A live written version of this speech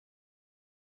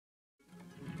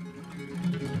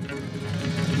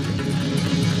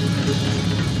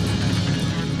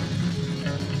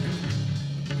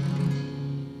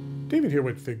David here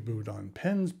with Figboot on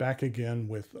Pens, back again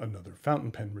with another fountain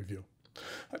pen review.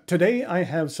 Today I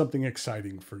have something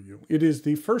exciting for you. It is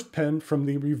the first pen from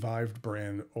the revived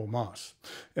brand OMAS,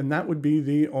 and that would be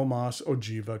the OMAS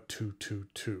Ogiva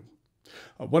 222.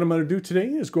 What I'm going to do today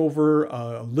is go over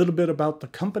a little bit about the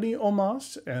company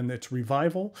OMAS and its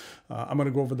revival. I'm going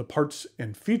to go over the parts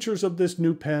and features of this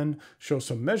new pen, show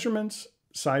some measurements,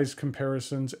 size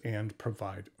comparisons, and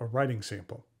provide a writing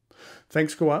sample.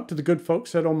 Thanks go out to the good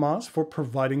folks at OMAS for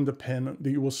providing the pen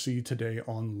that you will see today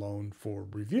on loan for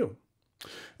review.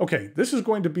 Okay, this is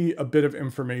going to be a bit of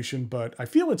information, but I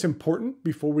feel it's important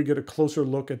before we get a closer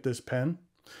look at this pen.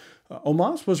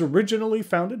 OMAS was originally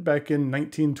founded back in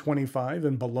 1925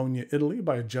 in Bologna, Italy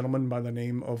by a gentleman by the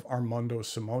name of Armando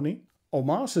Simoni.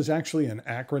 OMAS is actually an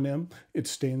acronym. It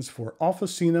stands for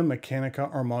Officina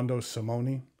Meccanica Armando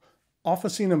Simoni.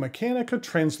 Officina Meccanica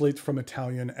translates from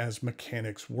Italian as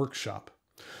Mechanic's Workshop.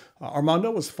 Armando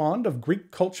was fond of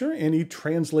Greek culture, and he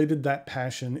translated that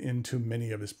passion into many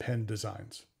of his pen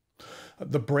designs.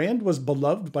 The brand was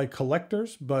beloved by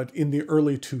collectors, but in the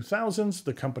early 2000s,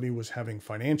 the company was having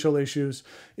financial issues.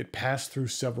 It passed through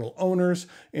several owners,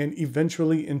 and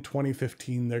eventually in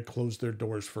 2015, they closed their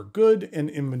doors for good and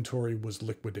inventory was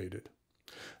liquidated.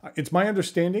 It's my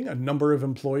understanding a number of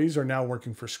employees are now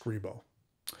working for Scribo.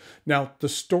 Now, the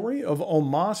story of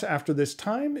OMAS after this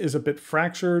time is a bit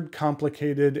fractured,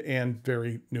 complicated, and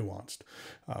very nuanced.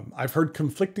 I've heard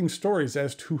conflicting stories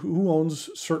as to who owns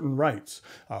certain rights,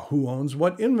 who owns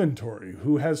what inventory,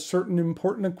 who has certain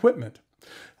important equipment.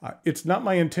 It's not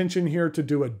my intention here to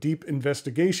do a deep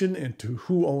investigation into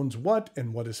who owns what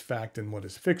and what is fact and what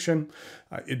is fiction.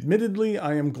 Admittedly,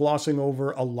 I am glossing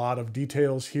over a lot of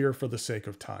details here for the sake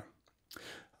of time.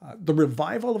 The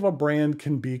revival of a brand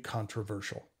can be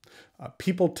controversial.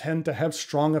 People tend to have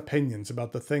strong opinions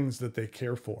about the things that they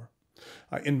care for.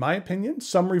 In my opinion,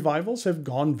 some revivals have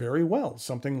gone very well,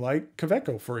 something like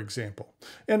Kaweco, for example,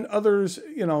 and others,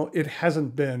 it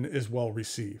hasn't been as well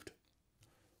received.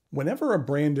 Whenever a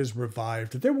brand is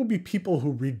revived, there will be people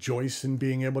who rejoice in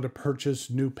being able to purchase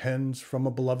new pens from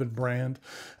a beloved brand,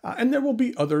 and there will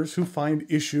be others who find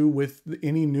issue with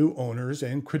any new owners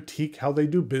and critique how they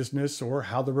do business or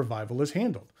how the revival is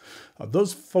handled.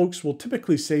 Those folks will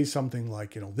typically say something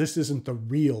like, this isn't the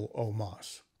real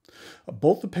OMAS.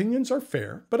 Both opinions are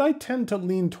fair, but I tend to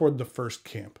lean toward the first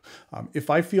camp. If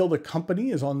I feel the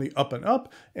company is on the up and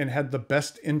up and had the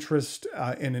best interest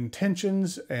and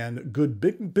intentions and good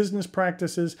business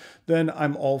practices, then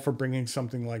I'm all for bringing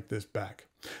something like this back.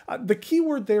 The key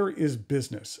word there is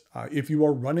business. If you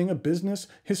are running a business,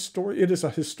 it is a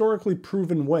historically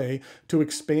proven way to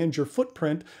expand your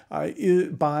footprint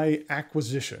by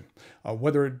acquisition,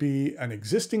 whether it be an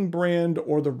existing brand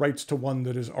or the rights to one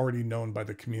that is already known by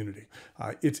the community.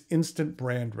 It's instant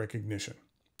brand recognition.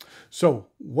 So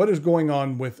what is going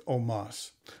on with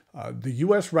OMAS? The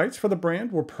U.S. rights for the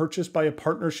brand were purchased by a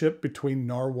partnership between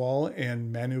Narwhal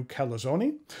and Manu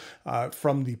Calzoni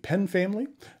from the Pen family.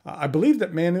 I believe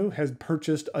that Manu has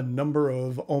purchased a number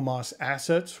of OMAS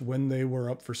assets when they were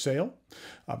up for sale,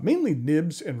 mainly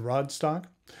nibs and rod stock.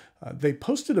 They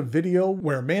posted a video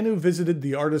where Manu visited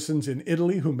the artisans in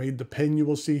Italy who made the pen you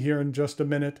will see here in just a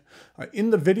minute. In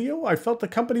the video, I felt the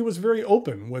company was very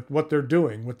open with what they're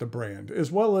doing with the brand,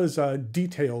 as well as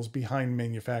details behind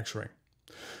manufacturing.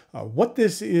 What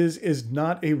this is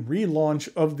not a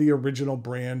relaunch of the original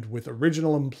brand with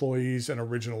original employees and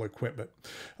original equipment.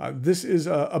 This is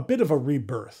a bit of a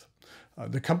rebirth.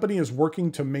 The company is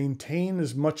working to maintain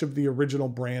as much of the original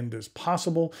brand as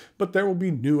possible, but there will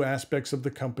be new aspects of the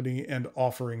company and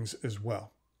offerings as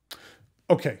well.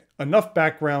 Okay, enough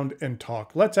background and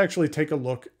talk. Let's actually take a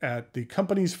look at the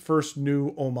company's first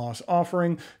new OMAS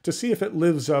offering to see if it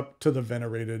lives up to the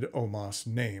venerated OMAS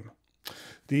name.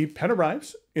 The pen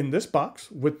arrives in this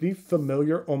box with the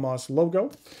familiar OMAS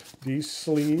logo. The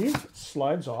sleeve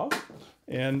slides off,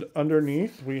 and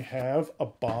underneath we have a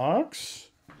box.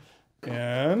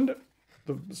 And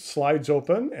the slides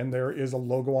open, and there is a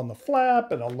logo on the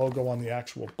flap and a logo on the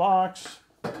actual box.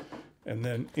 And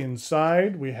then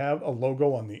inside, we have a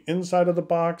logo on the inside of the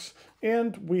box,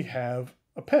 and we have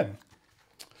a pen.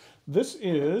 This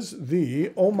is the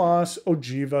OMAS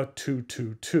Ogiva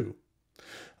 222.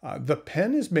 The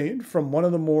pen is made from one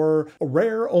of the more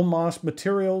rare OMAS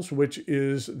materials, which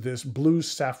is this blue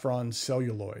saffron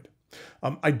celluloid.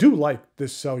 I do like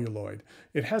this celluloid.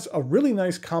 It has a really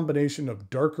nice combination of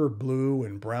darker blue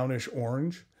and brownish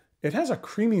orange. It has a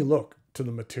creamy look to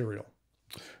the material.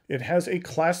 It has a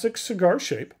classic cigar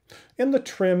shape, and the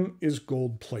trim is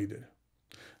gold-plated.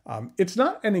 It's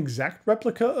not an exact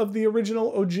replica of the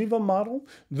original Ogiva model.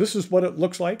 This is what it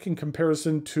looks like in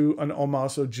comparison to an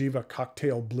OMAS Ogiva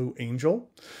Cocktail Blue Angel.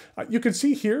 You can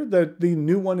see here that the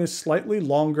new one is slightly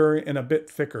longer and a bit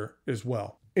thicker as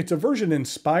well. It's a version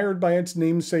inspired by its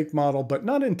namesake model, but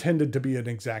not intended to be an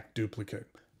exact duplicate.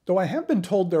 Though I have been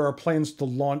told there are plans to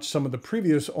launch some of the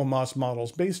previous OMAS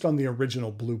models based on the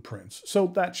original blueprints, so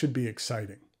that should be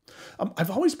exciting.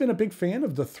 I've always been a big fan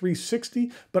of the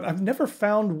 360, but I've never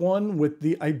found one with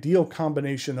the ideal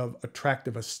combination of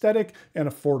attractive aesthetic and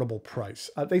affordable price.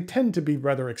 They tend to be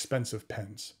rather expensive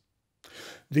pens.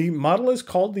 The model is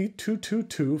called the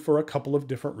 222 for a couple of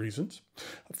different reasons.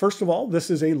 First of all, this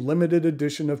is a limited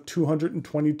edition of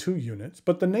 222 units,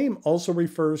 but the name also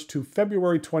refers to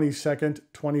February 22nd,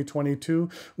 2022,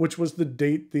 which was the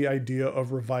date the idea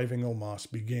of reviving Omas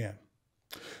began.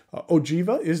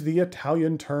 Ogiva is the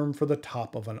Italian term for the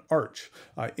top of an arch.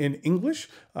 In English,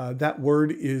 that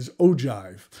word is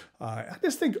ogive. I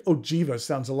just think Ogiva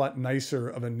sounds a lot nicer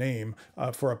of a name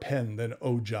for a pen than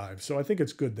ogive, so I think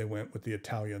it's good they went with the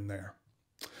Italian there.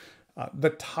 The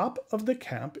top of the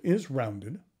cap is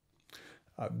rounded.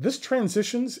 This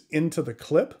transitions into the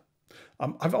clip.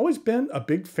 I've always been a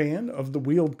big fan of the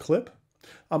wheeled clip.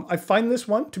 I find this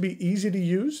one to be easy to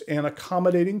use and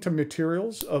accommodating to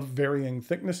materials of varying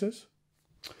thicknesses.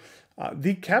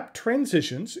 The cap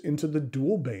transitions into the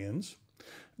dual bands.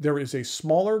 There is a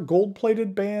smaller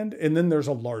gold-plated band, and then there's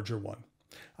a larger one.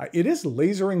 It is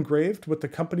laser engraved with the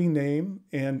company name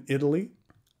and Italy.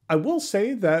 I will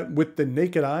say that with the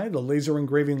naked eye, the laser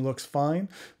engraving looks fine,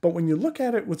 but when you look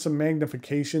at it with some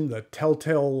magnification, the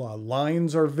telltale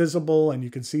lines are visible and you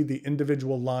can see the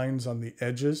individual lines on the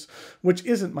edges, which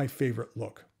isn't my favorite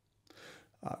look.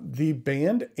 The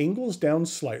band angles down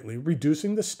slightly,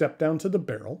 reducing the step down to the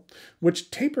barrel, which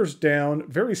tapers down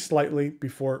very slightly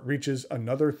before it reaches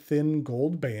another thin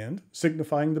gold band,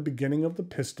 signifying the beginning of the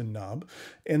piston knob,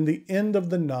 and the end of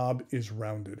the knob is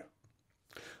rounded.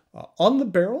 On the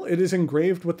barrel, it is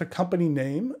engraved with the company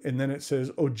name, and then it says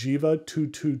Ogiva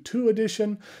 222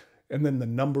 edition, and then the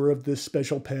number of this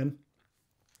special pen.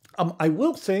 I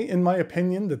will say, in my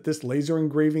opinion, that this laser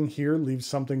engraving here leaves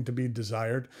something to be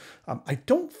desired. I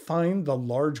don't find the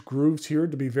large grooves here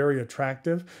to be very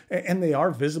attractive, and they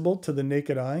are visible to the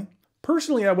naked eye.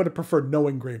 Personally, I would have preferred no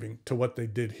engraving to what they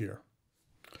did here.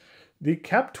 The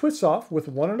cap twists off with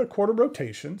 1 1/4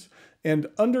 rotations, and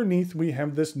underneath we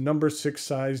have this number 6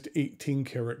 sized 18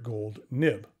 karat gold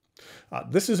nib.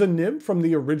 This is a nib from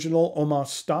the original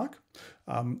Omas stock.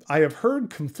 I have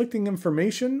heard conflicting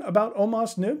information about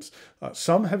Omas nibs.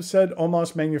 Some have said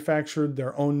Omas manufactured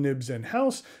their own nibs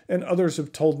in-house, and others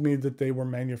have told me that they were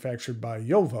manufactured by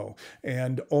Jowo,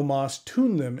 and Omas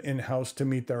tuned them in-house to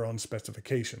meet their own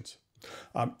specifications.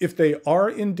 If they are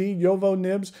indeed Jowo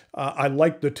nibs, I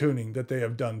like the tuning that they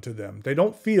have done to them. They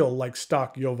don't feel like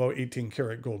stock Jowo 18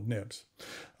 karat gold nibs.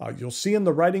 You'll see in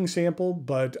the writing sample,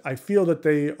 but I feel that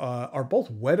they are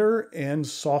both wetter and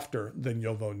softer than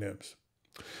Jowo nibs.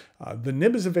 The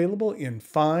nib is available in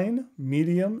fine,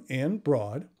 medium, and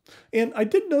broad. And I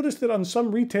did notice that on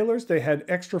some retailers, they had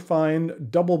extra fine,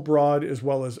 double broad, as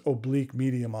well as oblique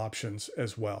medium options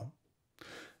as well.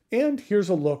 And here's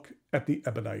a look at the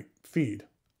ebonite feed.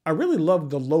 I really love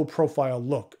the low profile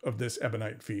look of this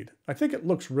ebonite feed. I think it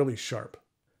looks really sharp.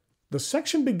 The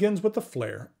section begins with a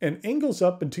flare and angles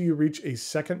up until you reach a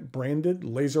second branded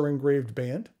laser engraved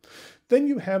band. Then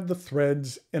you have the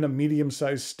threads and a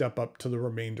medium-sized step up to the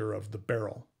remainder of the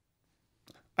barrel.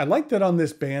 I like that on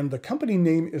this band, the company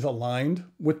name is aligned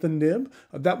with the nib.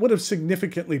 That would have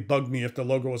significantly bugged me if the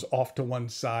logo was off to one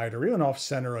side or even off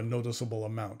center a noticeable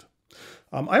amount.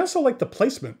 I also like the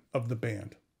placement of the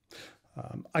band.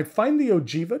 I find the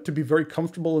Ogiva to be very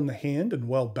comfortable in the hand and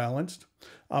well balanced.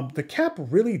 The cap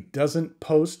really doesn't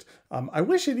post. I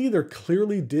wish it either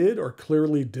clearly did or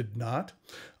clearly did not.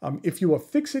 If you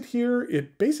affix it here,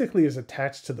 it basically is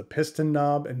attached to the piston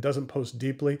knob and doesn't post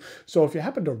deeply. So if you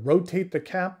happen to rotate the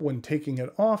cap when taking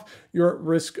it off, you're at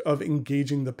risk of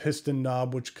engaging the piston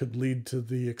knob, which could lead to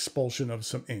the expulsion of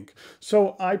some ink.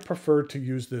 So I prefer to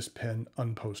use this pen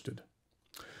unposted.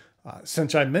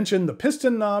 Since I mentioned the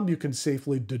piston knob, you can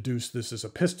safely deduce this is a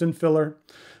piston filler.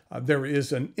 There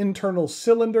is an internal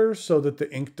cylinder so that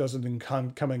the ink doesn't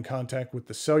come in contact with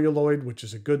the celluloid, which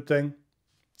is a good thing.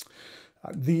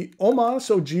 The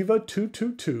OMAS Ogiva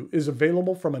 222 is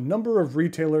available from a number of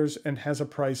retailers and has a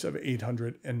price of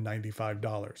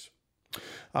 $895.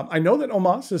 I know that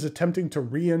Omas is attempting to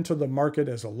re-enter the market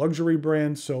as a luxury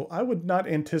brand, so I would not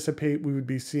anticipate we would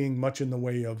be seeing much in the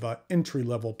way of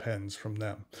entry-level pens from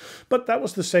them. But that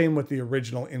was the same with the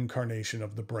original incarnation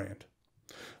of the brand.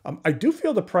 I do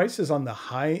feel the price is on the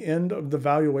high end of the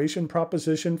valuation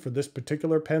proposition for this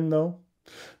particular pen though.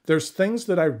 There's things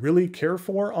that I really care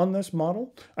for on this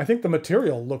model. I think the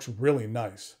material looks really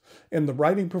nice, and the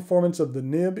writing performance of the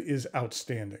nib is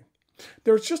outstanding.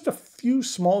 There's just a few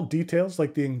small details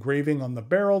like the engraving on the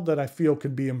barrel that I feel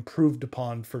could be improved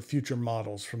upon for future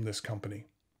models from this company.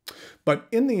 But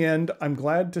in the end, I'm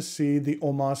glad to see the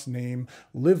Omas name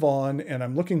live on, and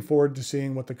I'm looking forward to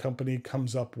seeing what the company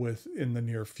comes up with in the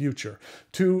near future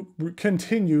to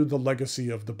continue the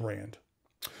legacy of the brand.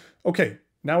 Okay,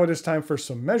 now it is time for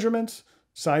some measurements,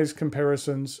 size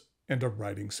comparisons, and a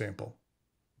writing sample.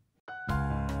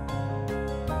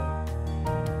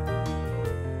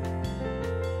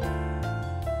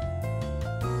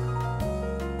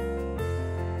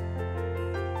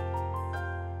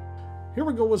 Here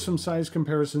we go with some size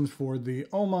comparisons for the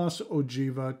OMAS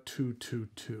Ogiva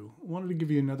 222. I wanted to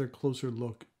give you another closer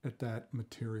look at that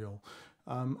material.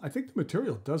 I think the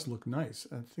material does look nice.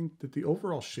 I think that the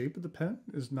overall shape of the pen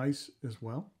is nice as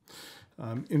well.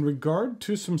 In regard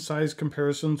to some size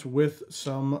comparisons with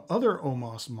some other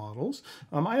OMAS models,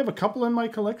 I have a couple in my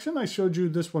collection. I showed you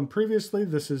this one previously.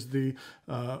 This is the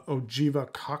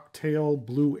Ogiva Cocktail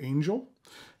Blue Angel.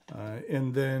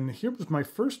 And then here was my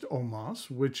first OMAS,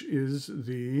 which is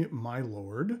the My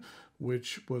Lord,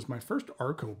 which was my first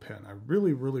Arco pen. I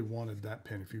really, really wanted that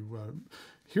pen. If you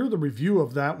hear the review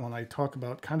of that one, I talk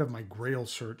about kind of my grail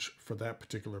search for that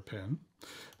particular pen.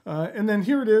 And then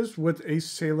here it is with a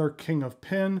Sailor King of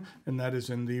Pen, and that is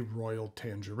in the Royal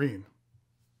Tangerine.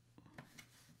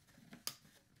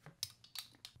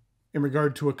 In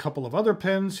regard to a couple of other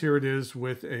pens, here it is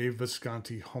with a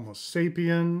Visconti Homo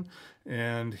Sapien,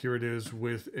 and here it is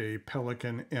with a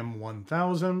Pelikan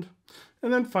M1000,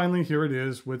 and then finally here it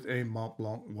is with a Mont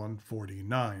Blanc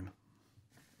 149.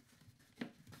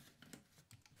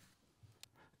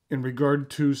 In regard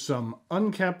to some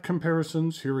uncapped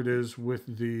comparisons, here it is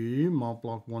with the Mont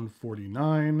Blanc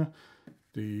 149,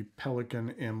 the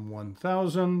Pelikan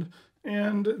M1000,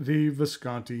 and the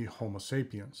Visconti Homo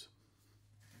Sapiens.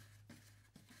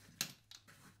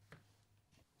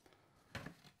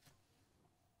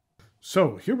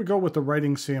 So here we go with the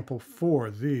writing sample for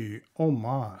the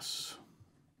OMAS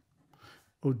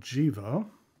Ogiva.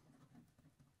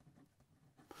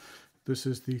 This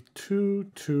is the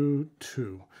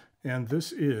 222, and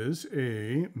this is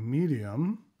a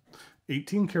medium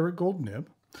 18 karat gold nib.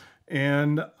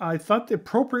 And I thought that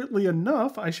appropriately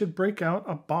enough, I should break out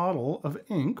a bottle of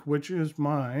ink, which is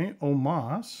my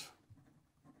OMAS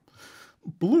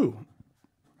Blue.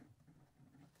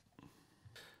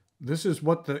 This is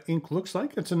what the ink looks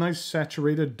like. It's a nice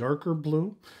saturated darker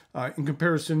blue in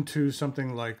comparison to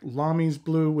something like Lami's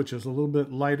blue, which is a little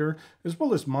bit lighter, as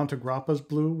well as Montegrappa's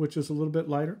blue, which is a little bit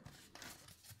lighter.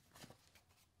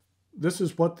 This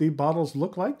is what the bottles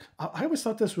look like. I always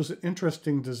thought this was an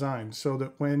interesting design so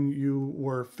that when you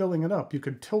were filling it up, you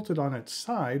could tilt it on its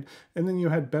side and then you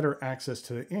had better access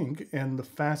to the ink, and the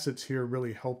facets here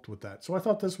really helped with that. So I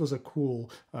thought this was a cool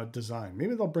design.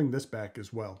 Maybe they'll bring this back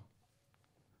as well.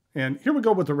 And here we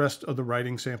go with the rest of the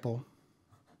writing sample.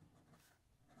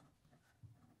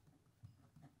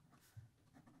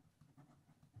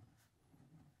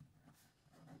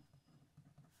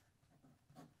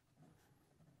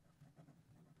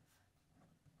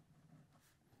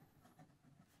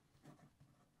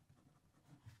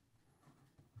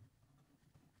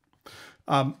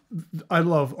 I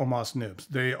love Omas nibs.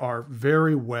 They are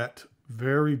very wet,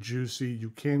 very juicy.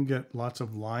 You can get lots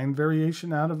of line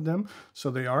variation out of them, so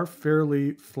they are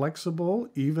fairly flexible,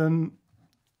 even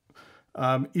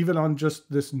on just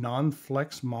this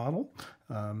non-flex model.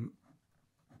 I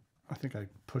think I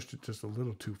pushed it just a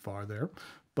little too far there,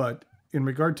 but in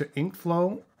regard to ink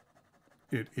flow,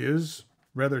 it is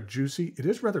rather juicy. It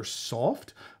is rather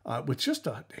soft, with just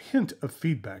a hint of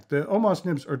feedback. The Omas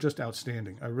nibs are just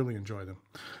outstanding. I really enjoy them.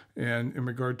 And in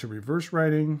regard to reverse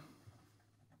writing,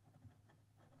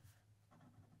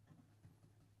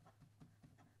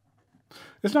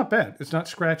 it's not bad. It's not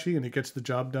scratchy, and it gets the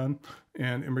job done.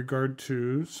 And in regard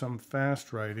to some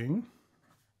fast writing,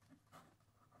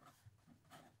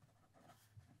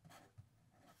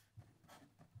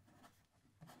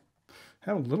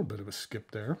 have a little bit of a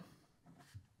skip there.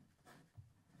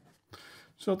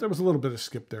 So there was a little bit of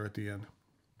skip there at the end.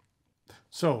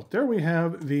 So there we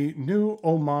have the new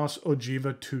OMAS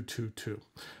Ogiva 222.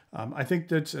 I think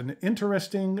that's an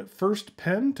interesting first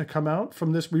pen to come out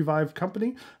from this revived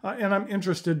company, and I'm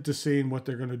interested to seeing what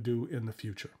they're going to do in the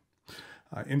future.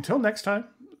 Until next time,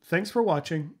 thanks for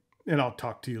watching, and I'll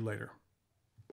talk to you later.